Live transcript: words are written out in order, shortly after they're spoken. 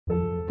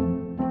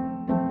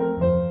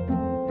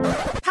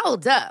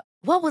Hold up.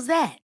 What was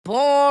that?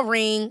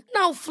 Boring.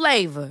 No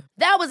flavor.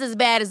 That was as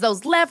bad as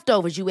those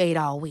leftovers you ate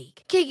all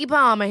week. Keke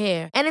Palmer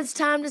here, and it's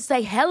time to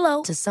say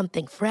hello to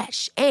something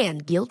fresh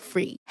and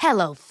guilt-free.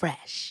 Hello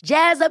Fresh.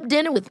 Jazz up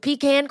dinner with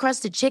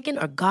pecan-crusted chicken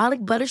or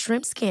garlic butter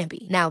shrimp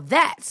scampi. Now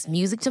that's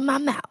music to my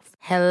mouth.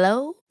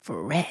 Hello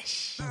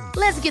Fresh.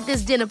 Let's get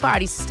this dinner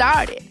party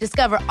started.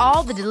 Discover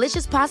all the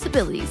delicious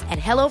possibilities at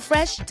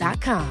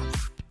hellofresh.com.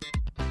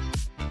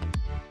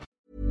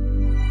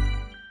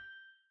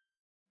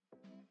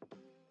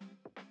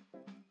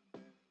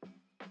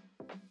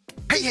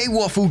 Hey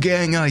Waffle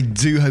Gang, I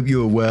do hope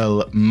you are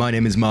well. My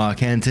name is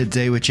Mark and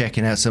today we're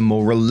checking out some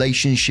more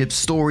relationship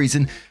stories,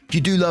 and if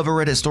you do love a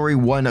Reddit story,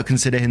 why not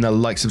consider hitting that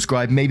like,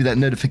 subscribe, maybe that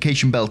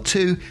notification bell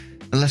too,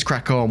 and let's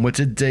crack on with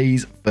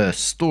today's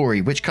first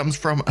story, which comes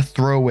from a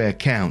throwaway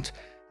account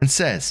and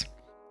says,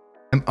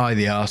 "Am I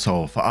the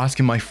arsehole for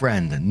asking my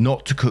friend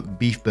not to cook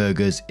beef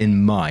burgers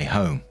in my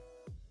home?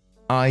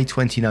 I,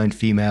 29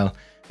 female,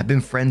 have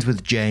been friends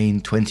with Jane,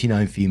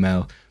 29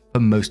 female, for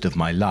most of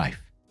my life.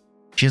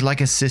 She's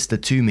like a sister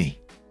to me.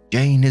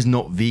 Jane is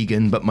not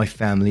vegan, but my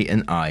family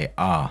and I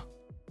are.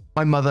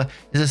 My mother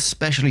is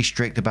especially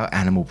strict about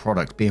animal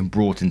products being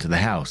brought into the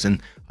house,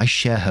 and I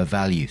share her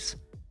values.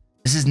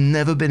 This has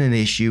never been an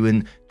issue,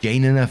 and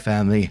Jane and her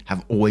family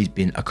have always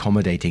been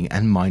accommodating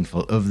and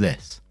mindful of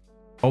this.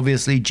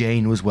 Obviously,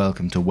 Jane was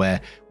welcome to wear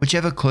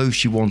whichever clothes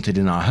she wanted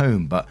in our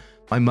home, but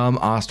my mum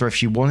asked her if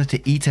she wanted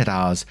to eat at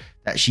ours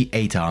that she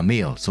ate our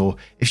meals, or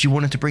if she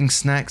wanted to bring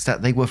snacks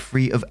that they were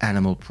free of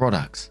animal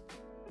products.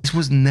 This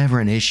was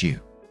never an issue.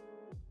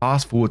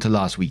 Fast forward to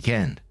last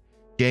weekend.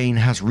 Jane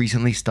has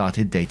recently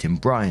started dating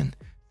Brian,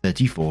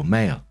 34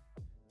 male.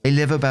 They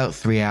live about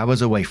 3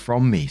 hours away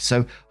from me,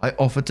 so I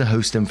offered to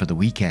host them for the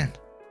weekend.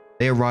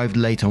 They arrived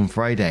late on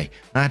Friday,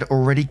 and I had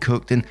already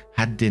cooked and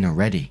had dinner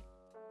ready.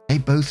 They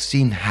both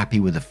seemed happy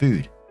with the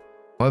food.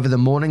 However, the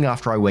morning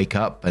after I wake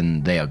up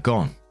and they are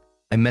gone,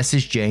 I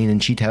message Jane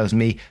and she tells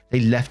me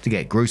they left to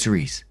get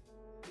groceries.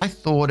 I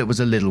thought it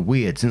was a little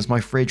weird since my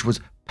fridge was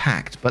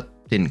packed, but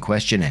didn't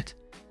question it.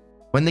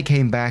 When they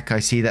came back, I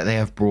see that they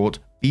have brought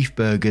beef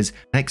burgers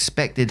and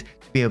expected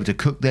to be able to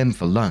cook them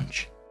for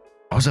lunch.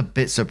 I was a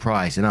bit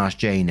surprised and asked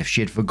Jane if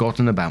she had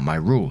forgotten about my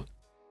rule.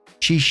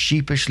 She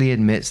sheepishly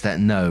admits that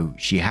no,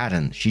 she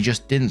hadn't. She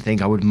just didn't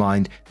think I would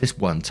mind this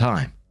one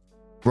time.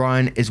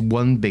 Brian is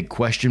one big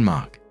question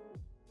mark.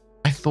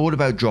 I thought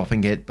about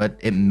dropping it, but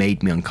it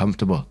made me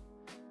uncomfortable.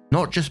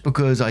 Not just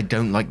because I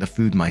don't like the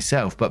food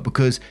myself, but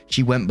because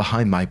she went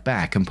behind my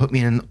back and put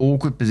me in an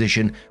awkward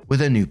position with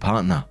her new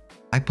partner.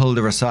 I pulled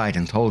her aside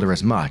and told her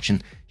as much,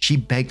 and she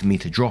begged me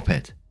to drop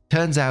it.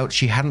 Turns out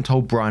she hadn't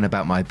told Brian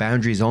about my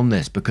boundaries on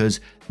this because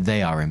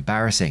they are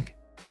embarrassing.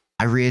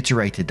 I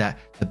reiterated that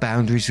the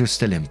boundaries were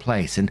still in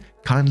place and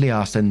kindly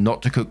asked her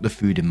not to cook the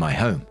food in my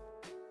home.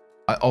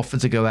 I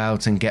offered to go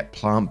out and get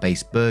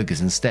plant-based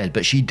burgers instead,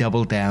 but she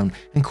doubled down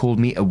and called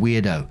me a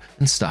weirdo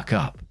and stuck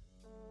up.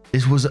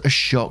 This was a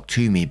shock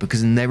to me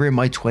because never in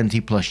my 20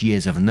 plus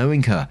years of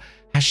knowing her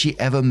has she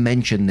ever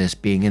mentioned this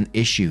being an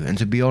issue, and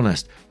to be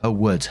honest, her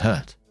words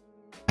hurt.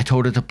 I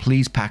told her to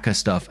please pack her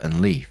stuff and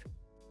leave.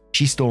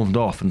 She stormed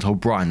off and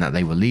told Brian that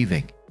they were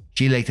leaving.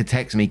 She later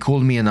texted me,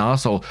 calling me an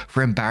arsehole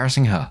for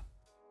embarrassing her.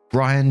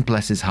 Brian,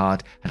 bless his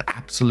heart, had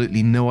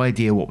absolutely no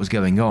idea what was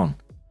going on.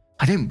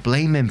 I don't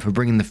blame him for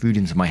bringing the food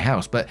into my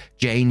house, but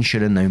Jane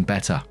should have known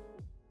better.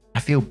 I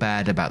feel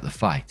bad about the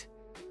fight.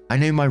 I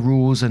know my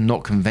rules are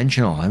not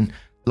conventional and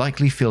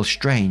likely feel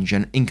strange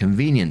and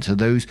inconvenient to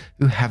those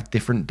who have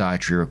different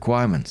dietary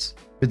requirements.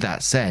 With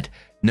that said,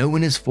 no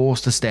one is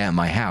forced to stay at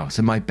my house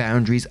and my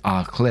boundaries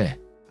are clear.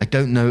 I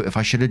don't know if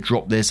I should have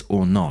dropped this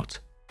or not.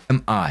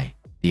 Am I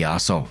the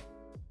arsehole?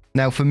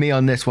 Now for me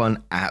on this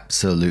one,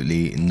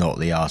 absolutely not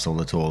the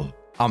arsehole at all.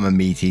 I'm a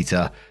meat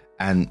eater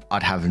and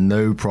I'd have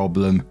no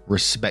problem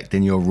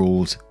respecting your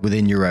rules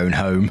within your own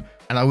home,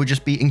 and I would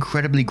just be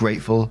incredibly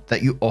grateful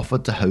that you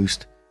offered to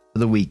host for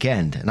the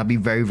weekend, and I'd be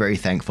very, very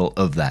thankful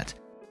of that.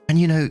 And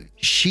you know,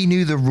 she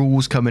knew the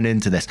rules coming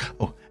into this.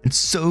 Oh, and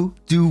so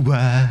do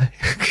I.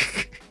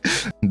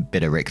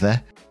 Bit of Rick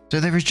there. So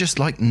there is just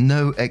like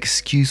no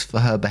excuse for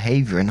her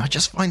behavior, and I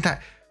just find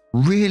that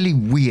really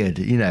weird,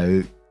 you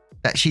know,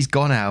 that she's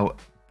gone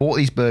out, bought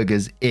these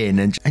burgers in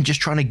and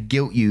just trying to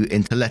guilt you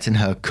into letting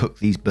her cook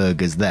these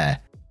burgers there.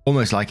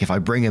 Almost like if I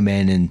bring them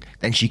in and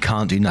then she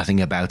can't do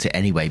nothing about it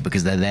anyway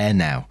because they're there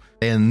now.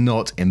 They are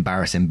not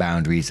embarrassing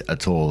boundaries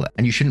at all,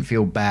 and you shouldn't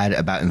feel bad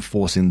about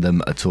enforcing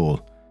them at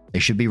all. They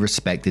should be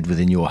respected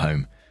within your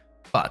home.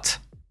 But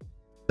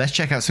let's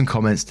check out some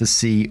comments to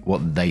see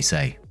what they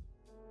say.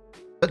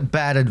 But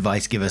Bad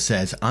Advice Giver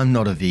says, I'm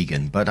not a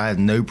vegan, but I have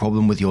no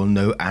problem with your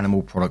no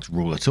animal products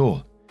rule at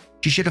all.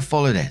 She should have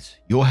followed it.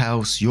 Your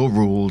house, your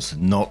rules,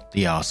 not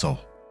the arsehole.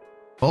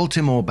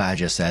 Baltimore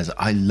Badger says,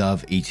 I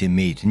love eating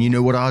meat, and you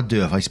know what I'd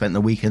do if I spent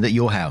the weekend at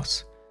your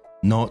house?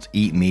 Not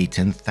eat meat,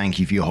 and thank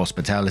you for your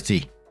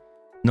hospitality.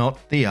 Not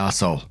the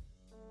arsehole.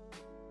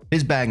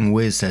 Bizbag and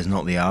Wiz says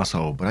not the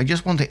arsehole, but I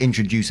just want to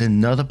introduce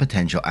another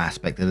potential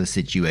aspect of the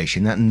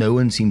situation that no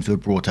one seems to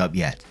have brought up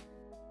yet.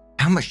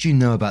 How much do you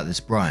know about this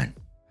Brian?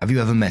 Have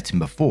you ever met him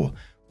before?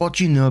 What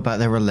do you know about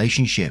their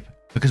relationship?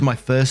 Because my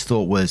first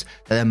thought was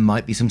that there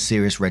might be some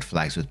serious red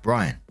flags with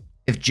Brian.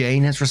 If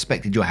Jane has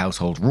respected your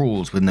household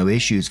rules with no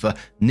issues for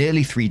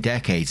nearly 3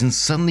 decades and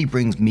suddenly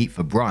brings meat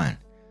for Brian,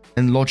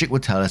 then logic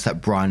would tell us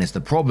that Brian is the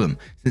problem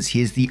since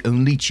he is the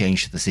only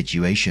change to the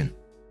situation.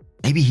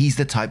 Maybe he's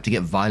the type to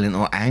get violent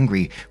or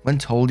angry when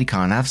told he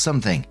can't have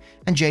something,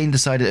 and Jane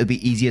decided it would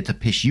be easier to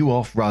piss you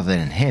off rather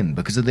than him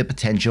because of the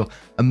potential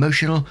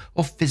emotional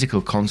or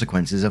physical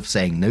consequences of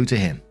saying no to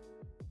him.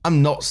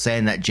 I'm not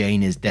saying that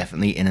Jane is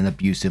definitely in an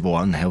abusive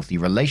or unhealthy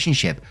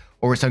relationship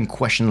or it's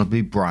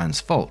unquestionably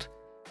Brian's fault.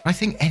 I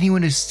think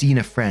anyone who's seen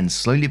a friend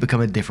slowly become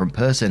a different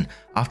person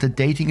after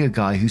dating a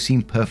guy who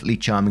seemed perfectly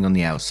charming on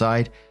the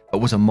outside but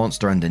was a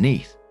monster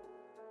underneath.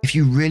 If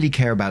you really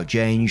care about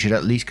Jane, you should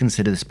at least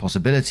consider this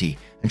possibility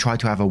and try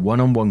to have a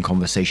one-on-one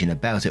conversation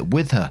about it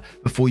with her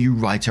before you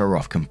write her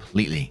off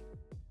completely.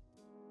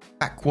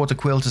 Backwater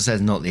Quilter says,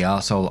 not the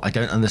arsehole. I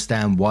don't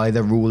understand why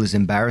the rule is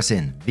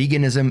embarrassing.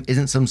 Veganism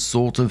isn't some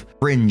sort of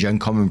fringe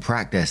uncommon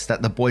practice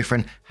that the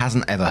boyfriend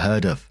hasn't ever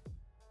heard of.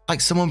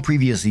 Like someone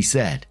previously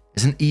said,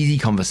 it's an easy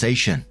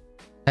conversation.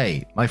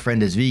 Hey, my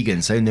friend is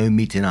vegan, so no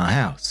meat in our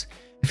house.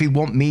 If we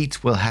want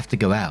meat, we'll have to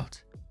go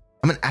out.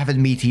 I'm an avid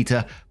meat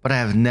eater, but I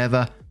have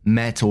never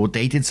met or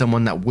dated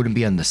someone that wouldn't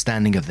be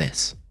understanding of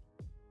this.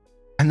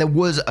 And there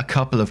was a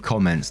couple of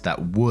comments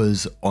that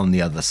was on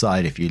the other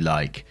side, if you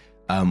like.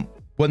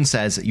 One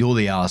says, you're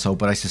the arsehole,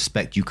 but I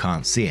suspect you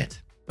can't see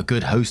it. A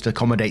good host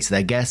accommodates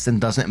their guests and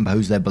doesn't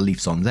impose their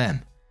beliefs on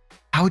them.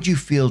 How would you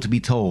feel to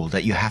be told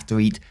that you have to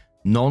eat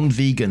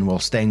non-vegan while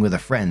staying with a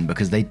friend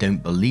because they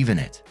don't believe in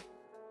it?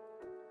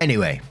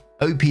 Anyway,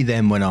 OP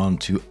then went on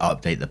to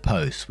update the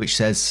post, which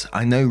says,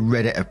 I know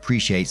Reddit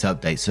appreciates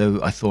updates, so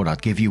I thought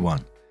I'd give you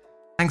one.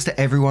 Thanks to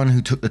everyone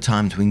who took the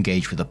time to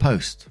engage with the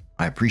post.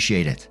 I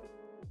appreciate it.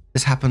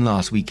 This happened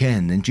last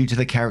weekend, and due to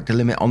the character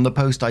limit on the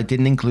post, I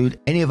didn't include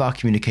any of our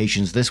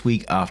communications this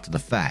week after the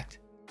fact.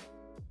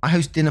 I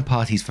host dinner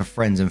parties for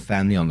friends and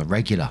family on the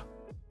regular.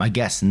 My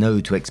guests know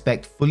to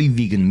expect fully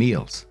vegan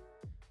meals.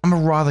 I'm a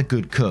rather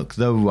good cook,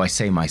 though I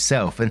say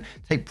myself, and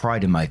take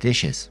pride in my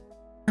dishes.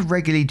 I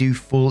regularly do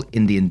full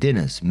Indian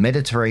dinners,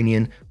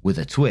 Mediterranean with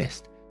a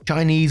twist,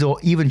 Chinese or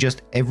even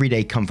just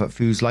everyday comfort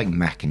foods like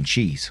mac and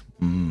cheese,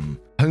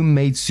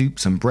 homemade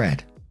soups and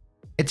bread,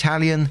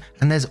 Italian,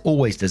 and there's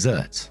always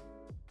desserts.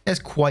 There's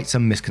quite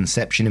some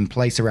misconception in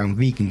place around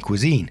vegan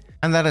cuisine,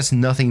 and that is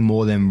nothing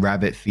more than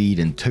rabbit feed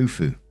and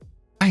tofu.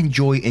 I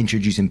enjoy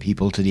introducing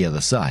people to the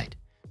other side,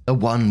 the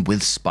one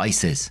with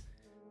spices.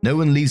 No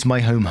one leaves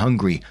my home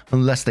hungry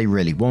unless they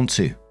really want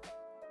to.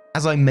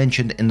 As I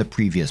mentioned in the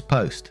previous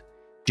post,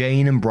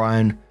 Jane and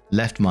Brian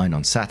left mine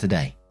on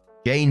Saturday.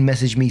 Jane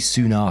messaged me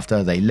soon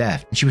after they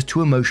left, and she was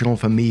too emotional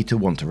for me to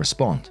want to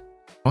respond.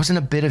 I was in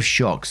a bit of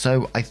shock,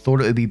 so I thought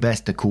it would be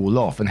best to cool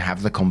off and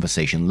have the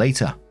conversation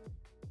later.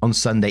 On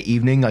Sunday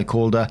evening, I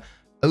called her,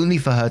 only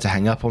for her to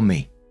hang up on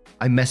me.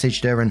 I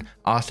messaged her and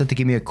asked her to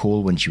give me a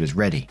call when she was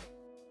ready.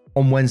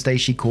 On Wednesday,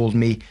 she called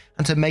me,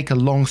 and to make a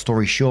long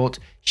story short,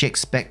 she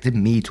expected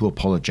me to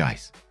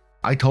apologize.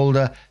 I told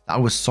her that I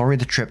was sorry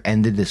the trip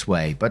ended this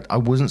way, but I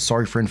wasn't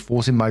sorry for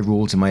enforcing my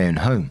rules in my own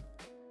home.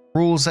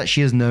 Rules that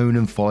she has known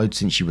and followed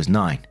since she was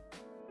 9.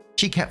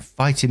 She kept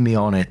fighting me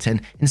on it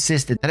and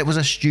insisted that it was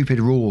a stupid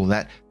rule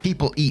that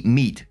people eat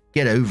meat,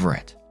 get over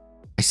it.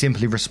 I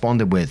simply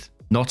responded with,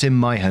 not in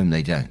my home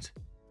they don't.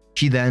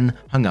 She then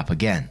hung up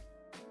again.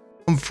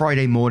 On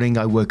Friday morning,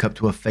 I woke up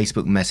to a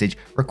Facebook message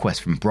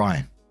request from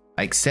Brian.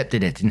 I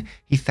accepted it and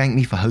he thanked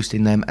me for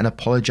hosting them and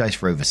apologized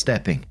for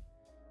overstepping.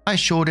 I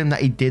assured him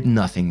that he did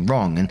nothing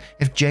wrong, and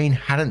if Jane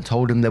hadn't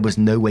told him, there was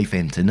no way for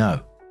him to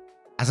know.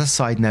 As a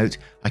side note,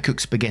 I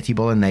cooked spaghetti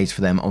bolognese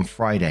for them on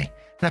Friday,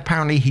 and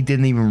apparently he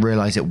didn't even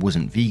realize it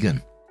wasn't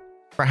vegan.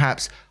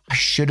 Perhaps I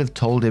should have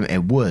told him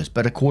it was,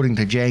 but according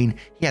to Jane,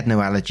 he had no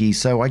allergies,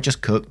 so I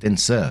just cooked and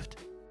served.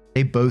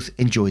 They both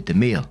enjoyed the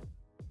meal.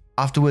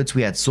 Afterwards,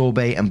 we had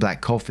sorbet and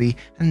black coffee,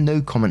 and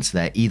no comments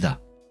there either.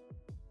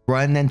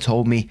 Brian then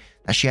told me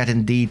that she had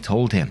indeed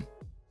told him.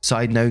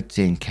 Side note,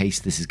 in case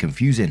this is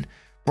confusing,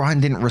 Brian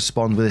didn't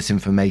respond with this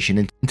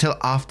information until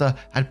after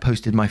I'd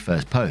posted my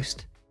first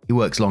post. He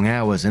works long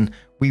hours, and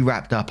we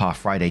wrapped up our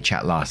Friday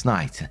chat last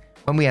night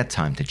when we had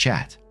time to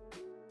chat.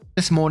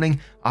 This morning,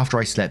 after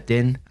I slept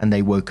in and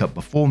they woke up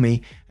before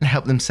me and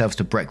helped themselves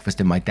to breakfast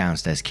in my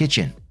downstairs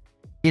kitchen,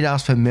 he'd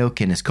asked for milk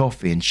in his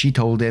coffee and she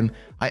told him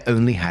I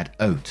only had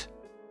oat.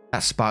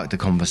 That sparked a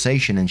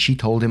conversation and she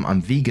told him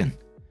I'm vegan.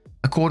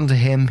 According to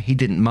him, he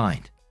didn't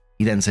mind.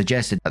 He then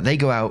suggested that they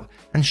go out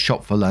and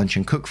shop for lunch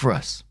and cook for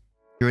us.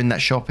 During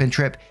that shopping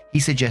trip, he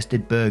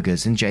suggested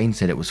burgers and Jane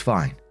said it was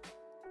fine.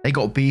 They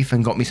got beef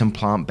and got me some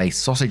plant-based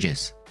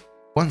sausages.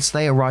 Once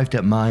they arrived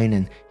at mine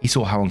and he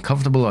saw how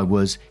uncomfortable I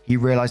was, he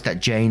realized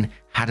that Jane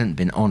hadn't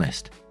been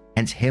honest,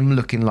 hence him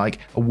looking like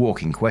a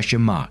walking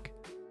question mark.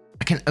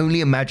 I can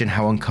only imagine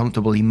how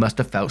uncomfortable he must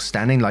have felt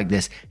standing like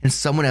this in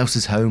someone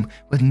else's home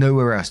with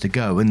nowhere else to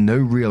go and no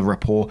real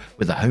rapport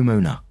with the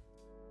homeowner.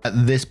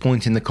 At this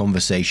point in the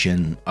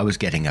conversation, I was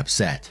getting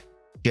upset.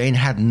 Jane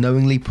had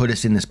knowingly put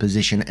us in this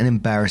position and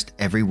embarrassed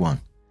everyone.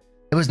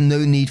 There was no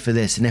need for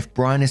this, and if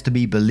Brian is to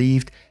be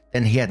believed,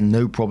 then he had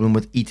no problem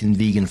with eating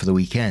vegan for the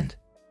weekend.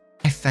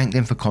 I thanked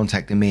him for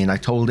contacting me and I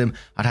told him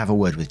I'd have a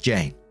word with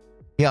Jane.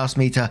 He asked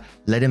me to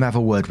let him have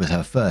a word with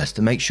her first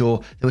to make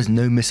sure there was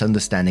no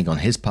misunderstanding on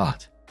his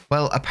part.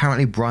 Well,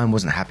 apparently Brian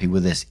wasn't happy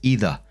with this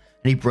either,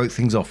 and he broke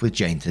things off with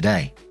Jane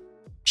today.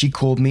 She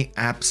called me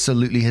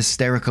absolutely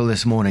hysterical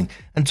this morning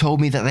and told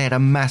me that they had a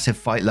massive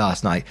fight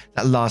last night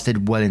that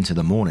lasted well into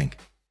the morning.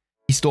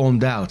 He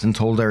stormed out and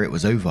told her it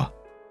was over.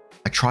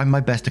 I tried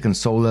my best to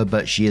console her,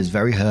 but she is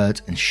very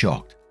hurt and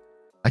shocked.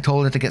 I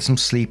told her to get some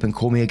sleep and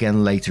call me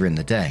again later in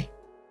the day.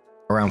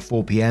 Around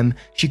 4 p.m,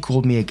 she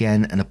called me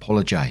again and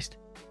apologized.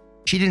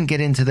 She didn't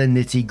get into the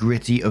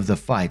nitty-gritty of the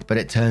fight, but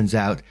it turns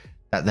out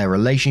that their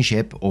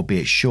relationship,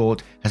 albeit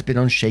short, has been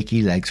on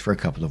shaky legs for a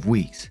couple of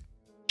weeks.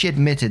 She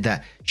admitted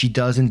that she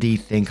does indeed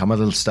think I'm a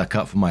little stuck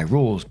up for my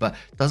rules, but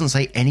doesn't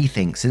say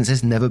anything since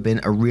it's never been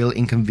a real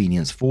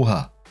inconvenience for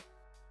her.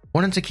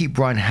 Wanting to keep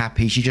Brian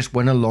happy, she just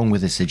went along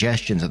with his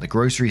suggestions at the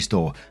grocery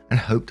store and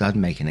hoped I'd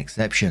make an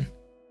exception.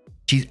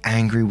 She's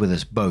angry with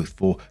us both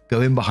for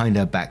going behind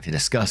her back to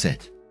discuss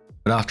it.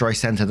 But after I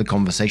sent her the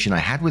conversation I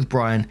had with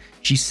Brian,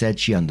 she said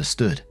she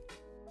understood.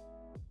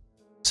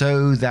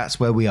 So that's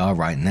where we are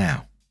right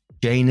now.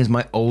 Jane is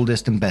my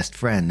oldest and best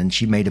friend, and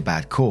she made a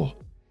bad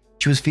call.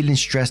 She was feeling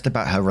stressed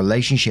about her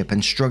relationship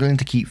and struggling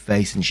to keep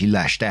face, and she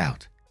lashed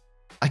out.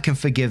 I can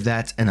forgive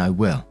that, and I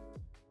will.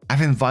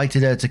 I've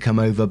invited her to come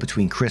over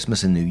between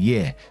Christmas and New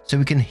Year so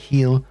we can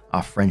heal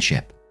our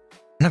friendship.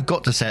 And I've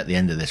got to say at the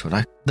end of this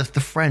one, the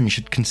friends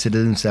should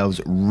consider themselves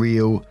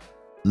real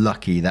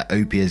lucky that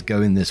Opie is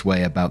going this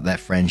way about their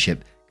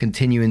friendship,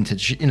 continuing to,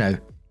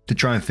 to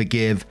try and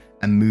forgive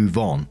and move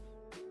on.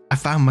 I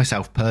found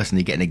myself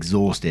personally getting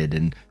exhausted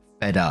and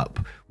fed up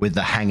with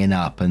the hanging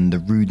up and the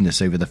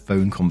rudeness over the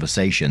phone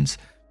conversations.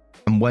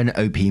 And when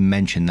OP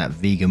mentioned that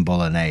vegan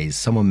bolognese,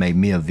 someone made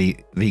me a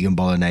vegan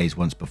bolognese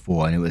once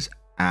before, and it was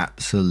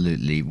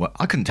absolutely,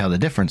 I couldn't tell the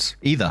difference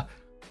either,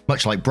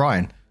 much like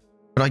Brian.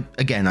 But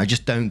I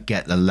just don't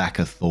get the lack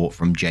of thought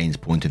from Jane's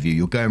point of view.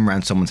 You're going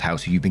around someone's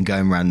house who you've been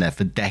going around there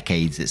for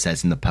decades, it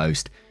says in the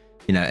post,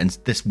 and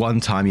this one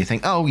time you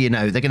think, they're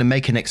going to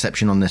make an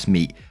exception on this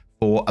meat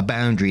for a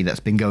boundary that's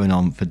been going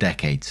on for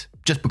decades,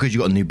 just because you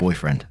got a new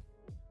boyfriend.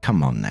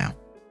 Come on now.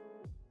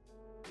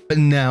 But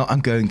now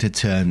I'm going to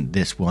turn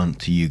this one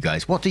to you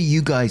guys. What do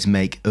you guys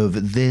make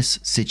of this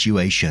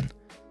situation?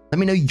 Let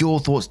me know your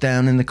thoughts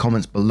down in the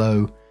comments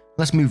below.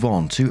 Let's move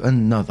on to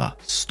another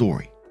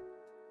story.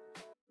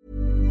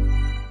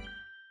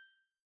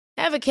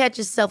 Ever catch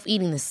yourself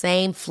eating the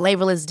same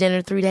flavorless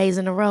dinner 3 days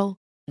in a row?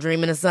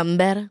 Dreaming of something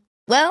better?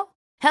 Well,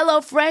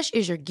 HelloFresh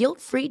is your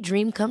guilt-free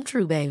dream come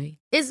true, baby.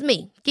 It's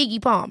me,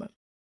 Keke Palmer.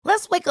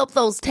 Let's wake up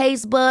those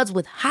taste buds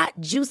with hot,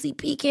 juicy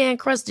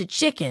pecan-crusted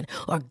chicken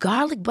or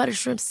garlic butter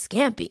shrimp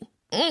scampi.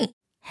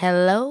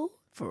 Hello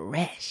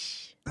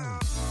Fresh.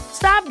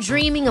 Stop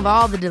dreaming of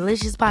all the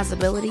delicious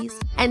possibilities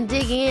and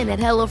dig in at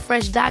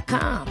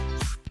HelloFresh.com.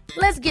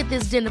 Let's get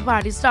this dinner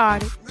party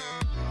started.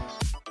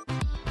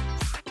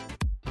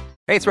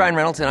 Hey, it's Ryan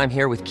Reynolds, and I'm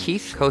here with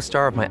Keith,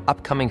 co-star of my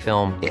upcoming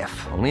film,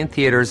 If, only in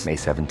theaters May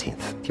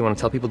 17th. Do you want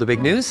to tell people the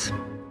big news?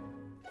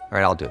 All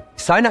right, I'll do it.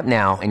 Sign up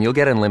now and you'll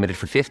get unlimited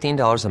for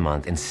 $15 a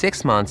month and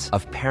 6 months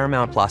of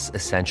Paramount Plus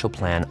Essential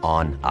Plan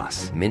on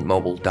us.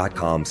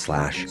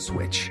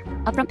 MintMobile.com/switch.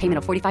 Upfront payment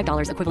of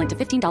 $45 equivalent to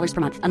 $15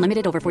 per month.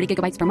 Unlimited over 40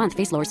 gigabytes per month.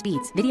 Face lower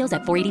speeds. Videos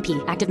at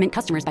 480p. Active Mint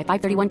customers by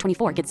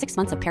 531.24 get 6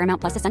 months of Paramount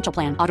Plus Essential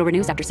Plan. Auto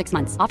renews after 6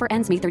 months. Offer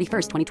ends May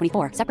 31st,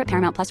 2024. Separate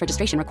Paramount Plus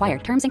registration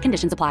required. Terms and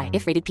conditions apply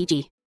if rated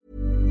PG.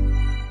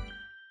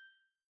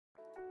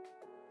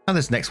 Now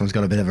this next one's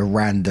got a bit of a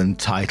random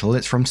title.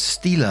 It's from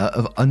Stealer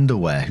of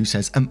Underwear, who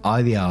says, am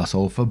I the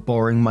arsehole for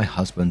borrowing my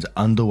husband's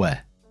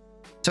underwear?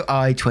 So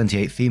I,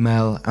 28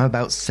 female, am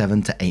about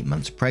 7 to 8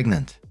 months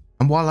pregnant.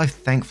 And while I've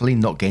thankfully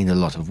not gained a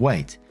lot of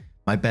weight,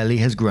 my belly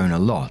has grown a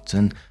lot,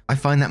 and I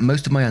find that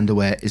most of my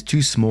underwear is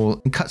too small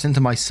and cuts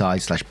into my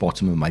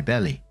side/bottom of my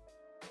belly.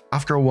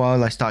 After a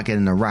while, I start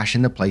getting a rash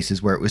in the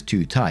places where it was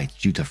too tight,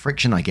 due to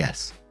friction, I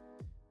guess.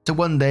 So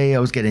one day I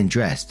was getting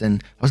dressed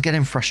and I was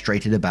getting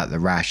frustrated about the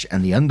rash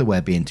and the underwear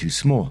being too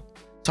small.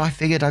 So I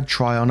figured I'd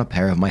try on a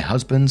pair of my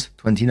husband's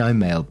 29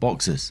 male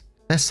boxers.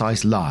 They're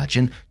size large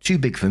and too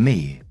big for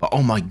me, but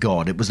oh my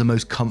god, it was the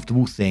most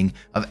comfortable thing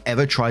I've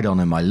ever tried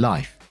on in my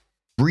life.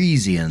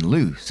 Breezy and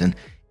loose, and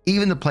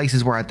even the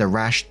places where I had the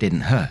rash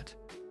didn't hurt.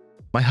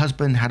 My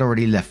husband had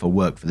already left for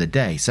work for the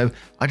day, so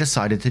I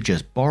decided to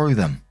just borrow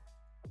them.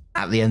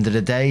 At the end of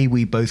the day,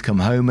 we both come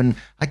home and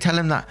I tell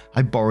him that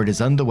I borrowed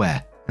his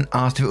underwear and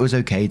asked if it was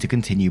okay to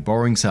continue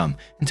borrowing some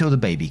until the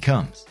baby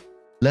comes.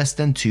 Less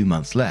than 2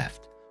 months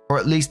left, or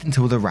at least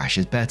until the rash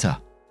is better.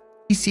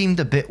 He seemed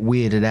a bit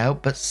weirded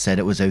out but said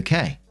it was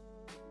okay.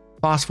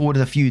 Fast forward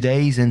a few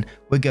days and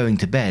we're going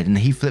to bed and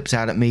he flips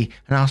out at me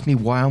and asks me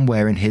why I'm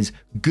wearing his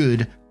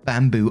good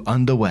bamboo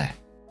underwear.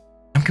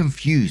 I'm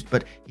confused,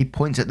 but he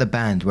points at the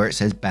band where it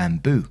says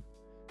bamboo.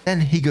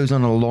 Then he goes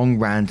on a long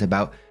rant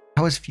about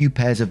how as few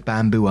pairs of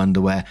bamboo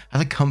underwear are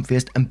the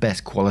comfiest and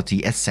best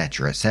quality,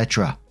 etc,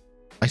 etc.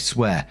 I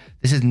swear,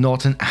 this is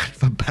not an ad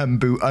for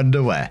bamboo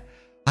underwear.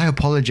 I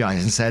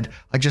apologized and said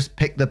I just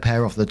picked the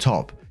pair off the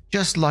top,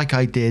 just like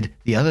I did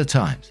the other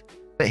times.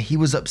 But he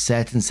was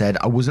upset and said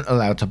I wasn't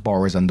allowed to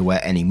borrow his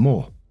underwear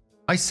anymore.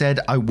 I said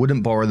I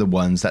wouldn't borrow the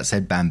ones that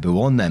said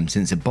bamboo on them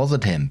since it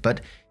bothered him,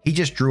 but he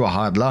just drew a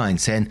hard line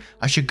saying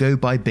I should go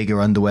buy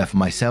bigger underwear for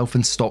myself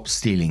and stop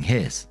stealing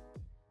his.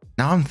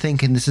 Now I'm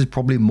thinking this is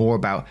probably more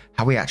about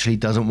how he actually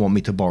doesn't want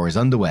me to borrow his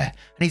underwear,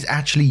 and he's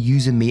actually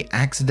using me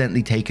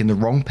accidentally taking the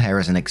wrong pair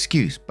as an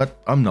excuse,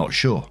 but I'm not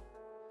sure.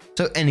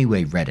 So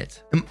anyway,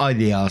 Reddit, am I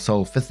the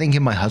arsehole for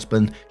thinking my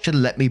husband should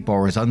let me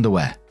borrow his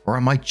underwear, or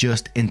am I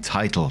just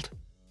entitled?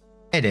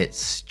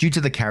 Edits. Due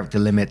to the character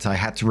limit, I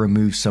had to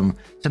remove some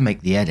to make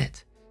the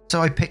edit,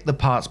 so I picked the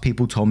parts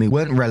people told me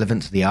weren't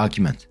relevant to the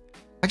argument.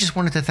 I just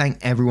wanted to thank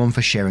everyone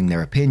for sharing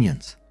their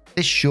opinions.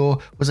 This sure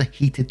was a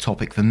heated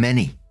topic for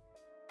many.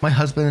 My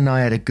husband and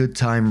I had a good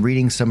time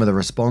reading some of the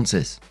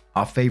responses.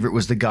 Our favorite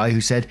was the guy who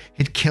said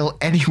he'd kill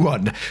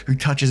anyone who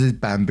touches his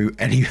bamboo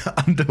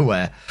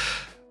underwear.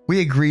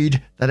 We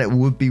agreed that it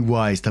would be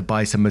wise to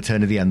buy some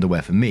maternity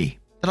underwear for me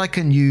that I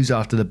can use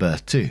after the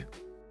birth too.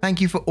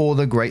 Thank you for all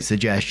the great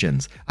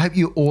suggestions. I hope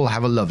you all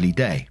have a lovely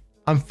day.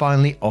 I'm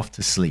finally off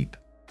to sleep.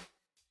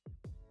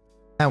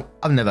 Now,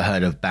 I've never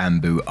heard of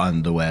bamboo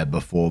underwear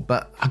before,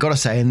 but I gotta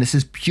say, and this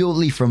is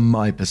purely from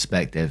my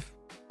perspective,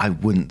 I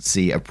wouldn't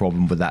see a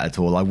problem with that at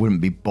all. I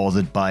wouldn't be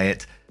bothered by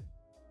it.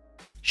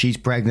 She's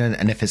pregnant,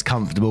 and if it's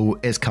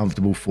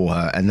comfortable for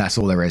her, and that's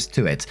all there is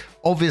to it.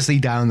 Obviously,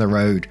 down the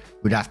road,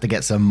 we'd have to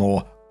get some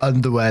more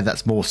underwear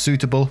that's more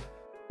suitable,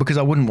 because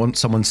I wouldn't want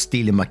someone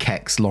stealing my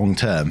keks long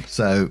term.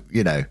 So,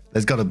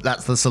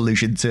 that's the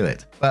solution to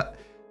it. But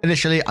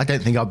initially, I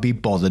don't think I'd be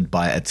bothered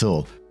by it at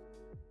all.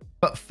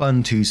 But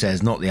Fun2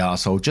 says, not the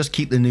arsehole, just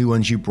keep the new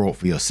ones you brought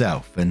for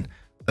yourself. And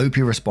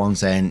Opie responds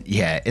saying,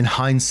 yeah, in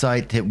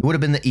hindsight, it would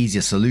have been the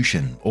easier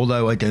solution,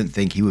 although I don't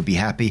think he would be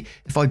happy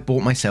if I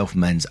bought myself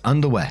men's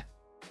underwear.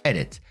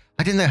 Edit.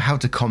 I didn't know how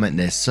to comment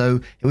this, so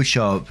it would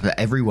show up for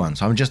everyone,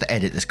 so I'm just to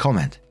edit this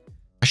comment.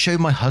 I showed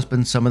my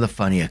husband some of the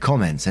funnier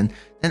comments and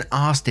then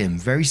asked him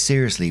very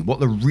seriously what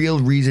the real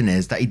reason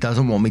is that he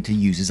doesn't want me to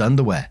use his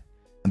underwear.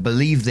 And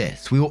believe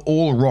this, we were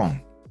all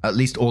wrong. At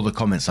least all the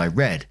comments I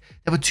read.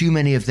 There were too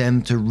many of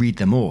them to read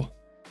them all.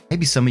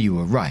 Maybe some of you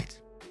were right.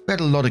 We had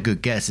a lot of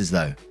good guesses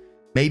though.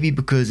 Maybe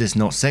because it's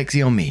not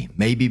sexy on me.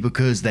 Maybe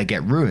because they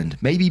get ruined.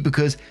 Maybe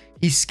because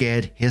he's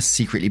scared he'll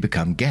secretly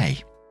become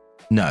gay.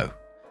 No.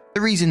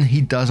 The reason he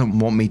doesn't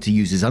want me to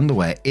use his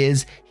underwear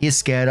is he is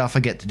scared I'll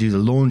forget to do the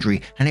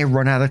laundry and he'll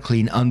run out of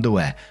clean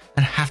underwear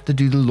and have to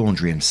do the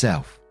laundry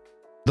himself.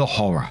 The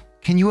horror.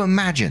 Can you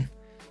imagine?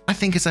 I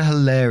think it's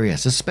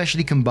hilarious,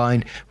 especially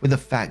combined with the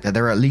fact that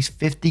there are at least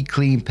 50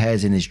 clean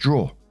pairs in his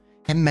drawer.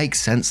 It makes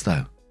sense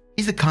though.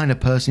 He's the kind of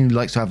person who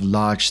likes to have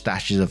large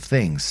stashes of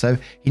things, so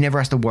he never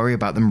has to worry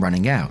about them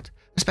running out,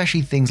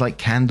 especially things like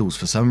candles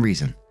for some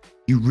reason.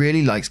 He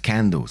really likes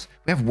candles.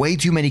 We have way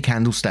too many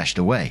candles stashed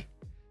away.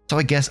 So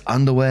I guess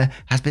underwear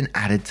has been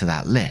added to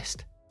that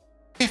list.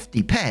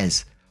 50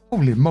 pairs?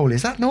 Holy moly,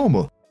 is that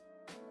normal?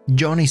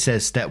 Johnny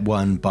says step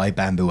 1, buy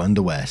bamboo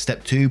underwear.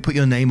 Step 2, put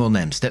your name on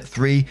them. Step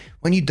 3,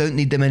 when you don't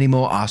need them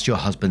anymore, ask your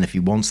husband if he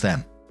wants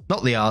them.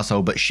 Not the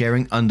arsehole, but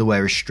sharing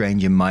underwear is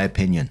strange in my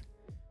opinion.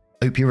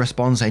 Opie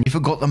responds saying you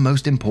forgot the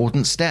most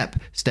important step.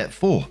 Step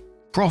 4,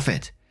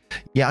 profit.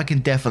 Yeah, I can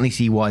definitely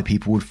see why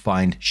people would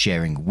find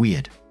sharing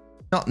weird.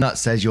 Not Nut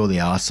says you're the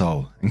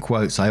arsehole. In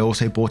quotes, I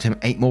also bought him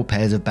 8 more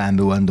pairs of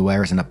bamboo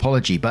underwear as an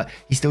apology, but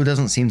he still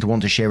doesn't seem to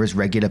want to share his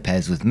regular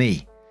pairs with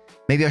me.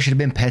 Maybe I should have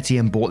been petty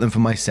and bought them for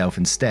myself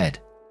instead.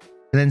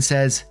 And then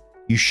says,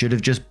 you should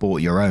have just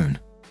bought your own.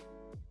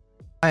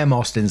 I am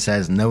Austin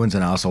says, no one's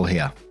an arsehole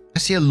here. I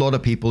see a lot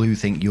of people who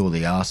think you're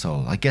the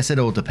arsehole. I guess it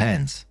all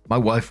depends. My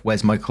wife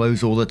wears my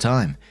clothes all the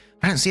time.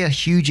 I don't see a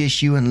huge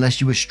issue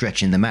unless you were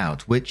stretching them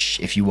out, which,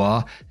 if you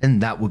are, then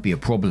that would be a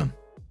problem.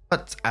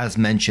 But as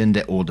mentioned,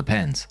 it all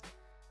depends.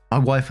 My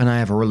wife and I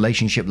have a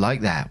relationship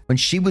like that. When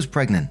she was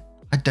pregnant,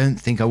 I don't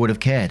think I would have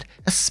cared,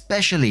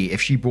 especially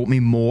if she brought me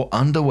more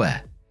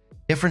underwear.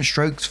 Different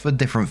strokes for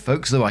different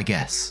folks though, I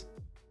guess.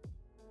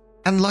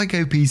 And like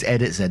OP's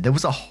edit said, there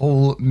was a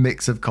whole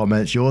mix of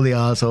comments. You're the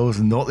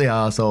arseholes, not the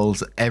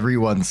arseholes.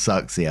 Everyone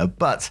sucks here.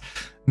 But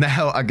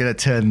now I'm going to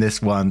turn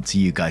this one to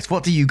you guys.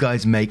 What do you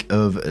guys make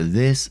of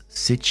this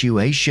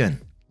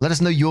situation? Let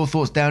us know your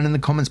thoughts down in the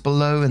comments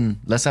below and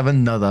let's have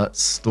another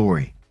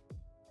story.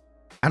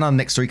 And our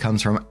next story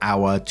comes from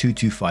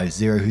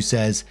our2250 who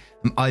says,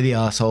 am I the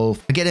arsehole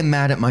for getting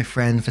mad at my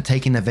friend for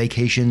taking a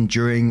vacation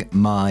during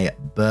my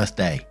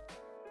birthday?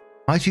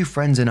 My 2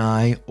 friends and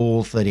I,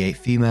 all 38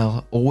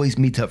 female, always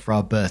meet up for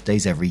our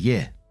birthdays every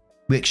year.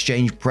 We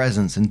exchange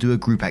presents and do a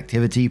group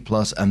activity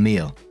plus a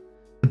meal.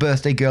 The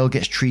birthday girl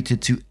gets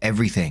treated to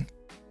everything.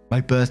 My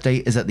birthday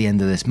is at the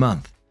end of this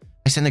month.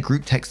 I sent a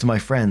group text to my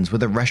friends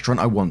with a restaurant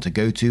I want to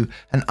go to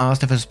and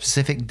asked if a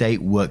specific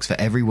date works for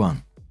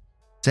everyone.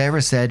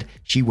 Sarah said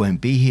she won't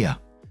be here,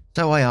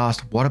 so I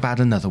asked what about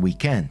another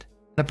weekend.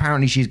 and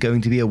apparently she's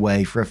going to be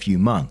away for a few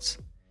months.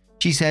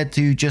 She said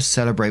to just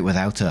celebrate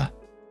without her.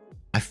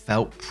 I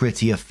felt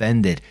pretty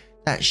offended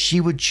that she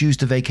would choose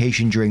to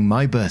vacation during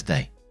my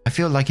birthday. I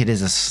feel like it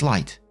is a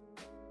slight.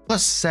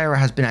 Plus, Sarah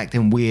has been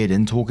acting weird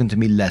and talking to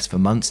me less for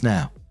months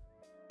now.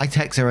 I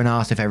text her and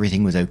asked if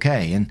everything was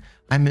okay, and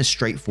I'm a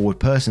straightforward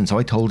person, so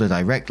I told her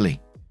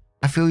directly.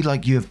 I feel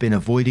like you have been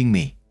avoiding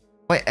me.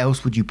 Why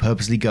else would you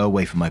purposely go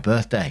away for my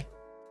birthday?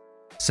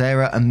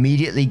 Sarah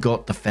immediately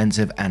got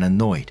defensive and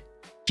annoyed.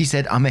 She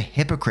said I'm a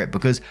hypocrite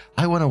because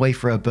I went away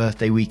for her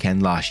birthday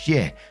weekend last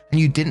year and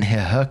you didn't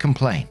hear her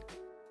complain.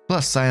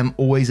 Plus, I am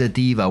always a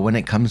diva when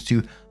it comes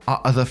to our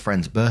other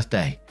friend's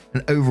birthday,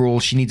 and overall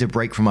she needs a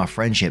break from our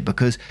friendship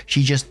because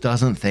she just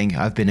doesn't think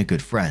I've been a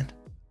good friend.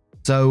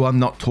 So I'm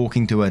not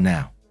talking to her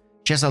now.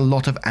 She has a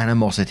lot of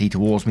animosity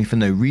towards me for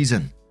no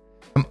reason.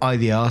 Am I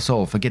the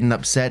arsehole for getting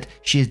upset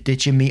she is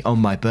ditching me on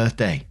my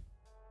birthday?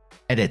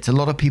 Edit, a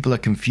lot of people are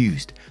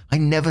confused. I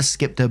never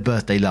skipped her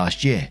birthday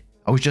last year.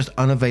 I was just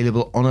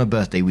unavailable on her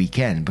birthday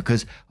weekend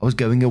because I was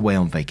going away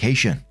on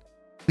vacation.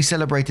 We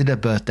celebrated her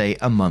birthday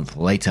a month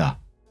later.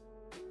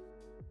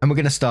 And we're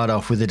going to start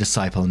off with the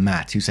disciple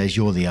Matt, who says,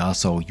 you're the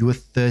arsehole. You are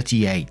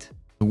 38.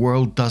 The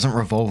world doesn't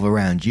revolve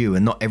around you,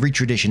 and not every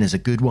tradition is a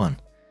good one.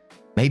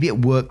 Maybe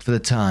it worked for the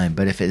time,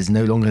 but if it is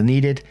no longer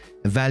needed,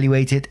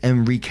 evaluate it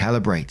and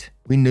recalibrate.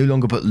 We no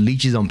longer put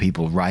leeches on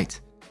people, right?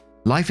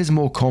 Life is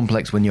more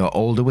complex when you're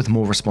older with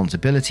more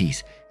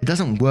responsibilities. It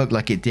doesn't work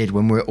like it did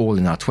when we're all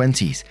in our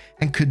 20s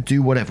and could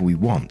do whatever we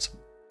want.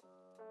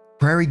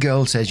 Prairie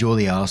Girl says you're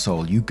the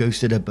arsehole. You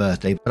ghosted her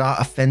birthday, but are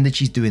offended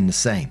she's doing the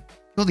same.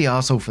 You're the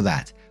arsehole for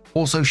that.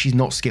 Also, she's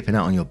not skipping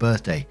out on your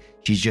birthday.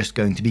 She's just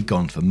going to be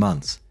gone for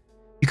months.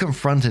 You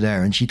confronted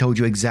her and she told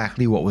you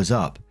exactly what was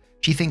up.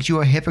 She thinks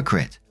you're a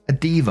hypocrite, a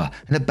diva,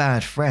 and a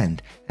bad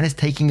friend, and is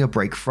taking a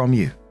break from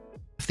you.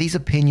 If these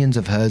opinions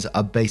of hers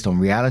are based on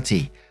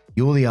reality,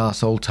 you're the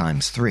arsehole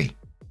times 3.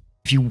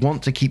 If you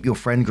want to keep your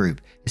friend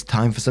group, it's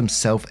time for some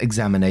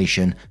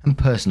self-examination and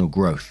personal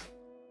growth.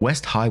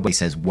 West Highway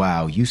says,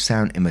 wow, you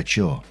sound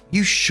immature.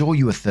 You sure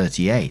you are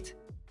 38?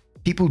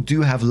 People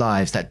do have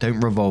lives that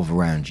don't revolve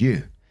around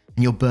you,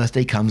 and your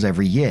birthday comes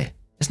every year.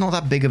 It's not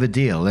that big of a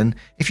deal, and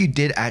if you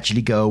did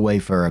actually go away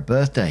for a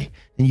birthday,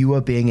 then you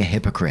are being a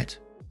hypocrite.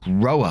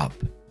 Grow up.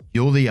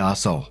 You're the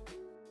arsehole.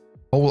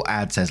 Whole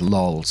ad says,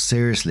 lol,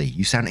 seriously,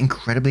 you sound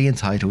incredibly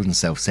entitled and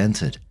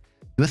self-centered.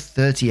 You're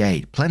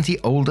 38, plenty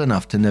old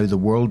enough to know the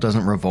world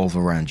doesn't revolve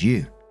around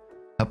you.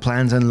 Her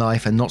plans in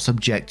life are not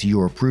subject to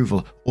your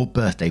approval or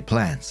birthday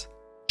plans.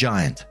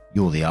 Giant,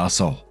 you're the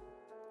arsehole.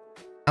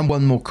 And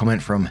one more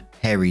comment from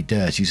Harry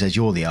Dirt, who says,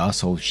 you're the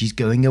arsehole. She's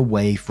going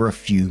away for a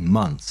few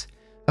months.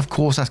 Of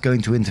course, that's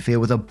going to interfere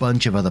with a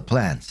bunch of other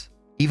plans.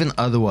 Even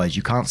otherwise,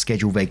 you can't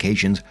schedule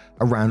vacations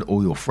around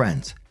all your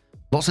friends.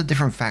 Lots of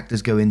different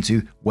factors go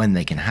into when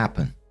they can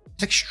happen.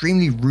 It's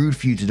extremely rude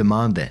for you to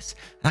demand this,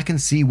 and I can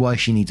see why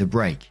she needs a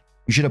break.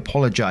 You should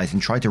apologize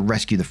and try to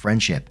rescue the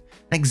friendship,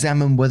 and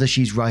examine whether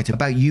she's right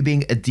about you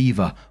being a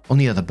diva on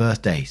the other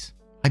birthdays.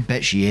 I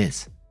bet she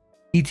is.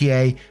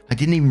 ETA, I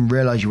didn't even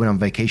realize you went on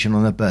vacation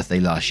on her birthday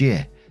last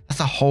year. That's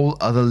a whole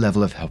other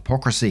level of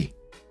hypocrisy.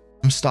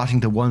 I'm starting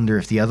to wonder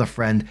if the other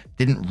friend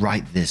didn't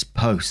write this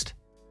post.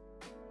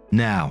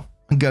 Now,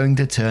 I'm going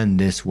to turn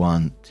this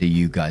one to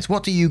you guys.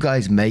 What do you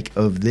guys make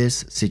of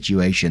this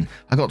situation?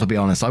 I got to be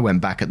honest, I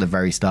went back at the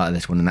very start of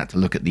this one and had to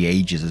look at the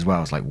ages as well.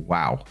 I was like,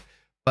 wow.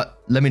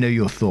 But let me know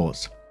your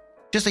thoughts.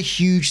 Just a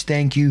huge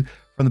thank you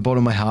from the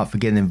bottom of my heart for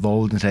getting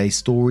involved in today's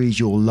stories.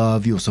 Your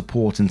love, your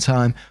support and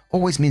time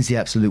always means the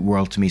absolute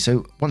world to me.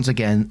 So once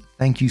again,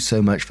 thank you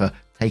so much for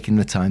taking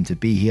the time to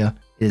be here.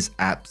 It is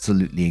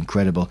absolutely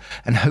incredible.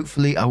 And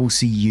hopefully I will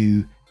see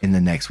you in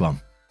the next one.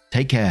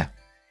 Take care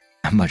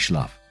and much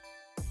love.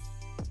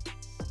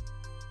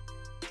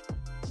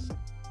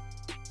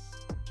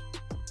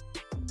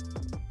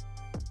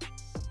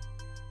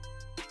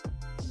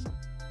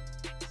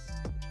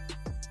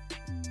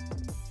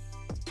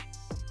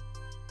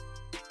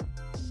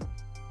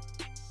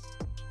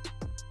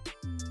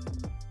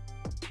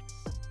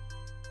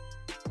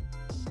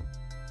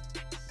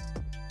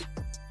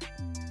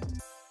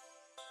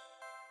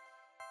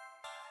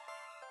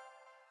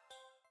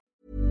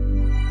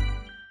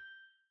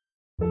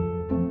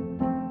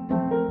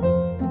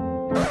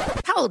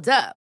 Hold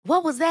up.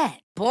 What was that?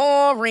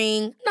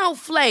 Boring. No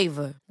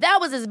flavor. That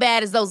was as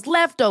bad as those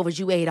leftovers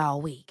you ate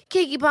all week.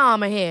 Keke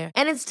Palmer here,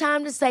 and it's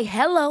time to say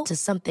hello to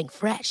something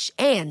fresh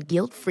and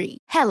guilt-free.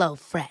 Hello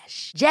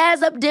Fresh.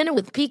 Jazz up dinner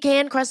with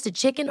pecan-crusted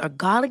chicken or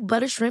garlic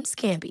butter shrimp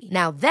scampi.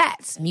 Now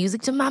that's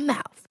music to my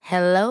mouth.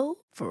 Hello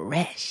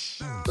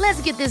Fresh.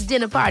 Let's get this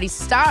dinner party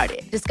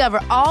started. Discover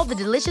all the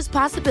delicious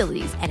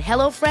possibilities at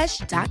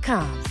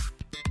HelloFresh.com.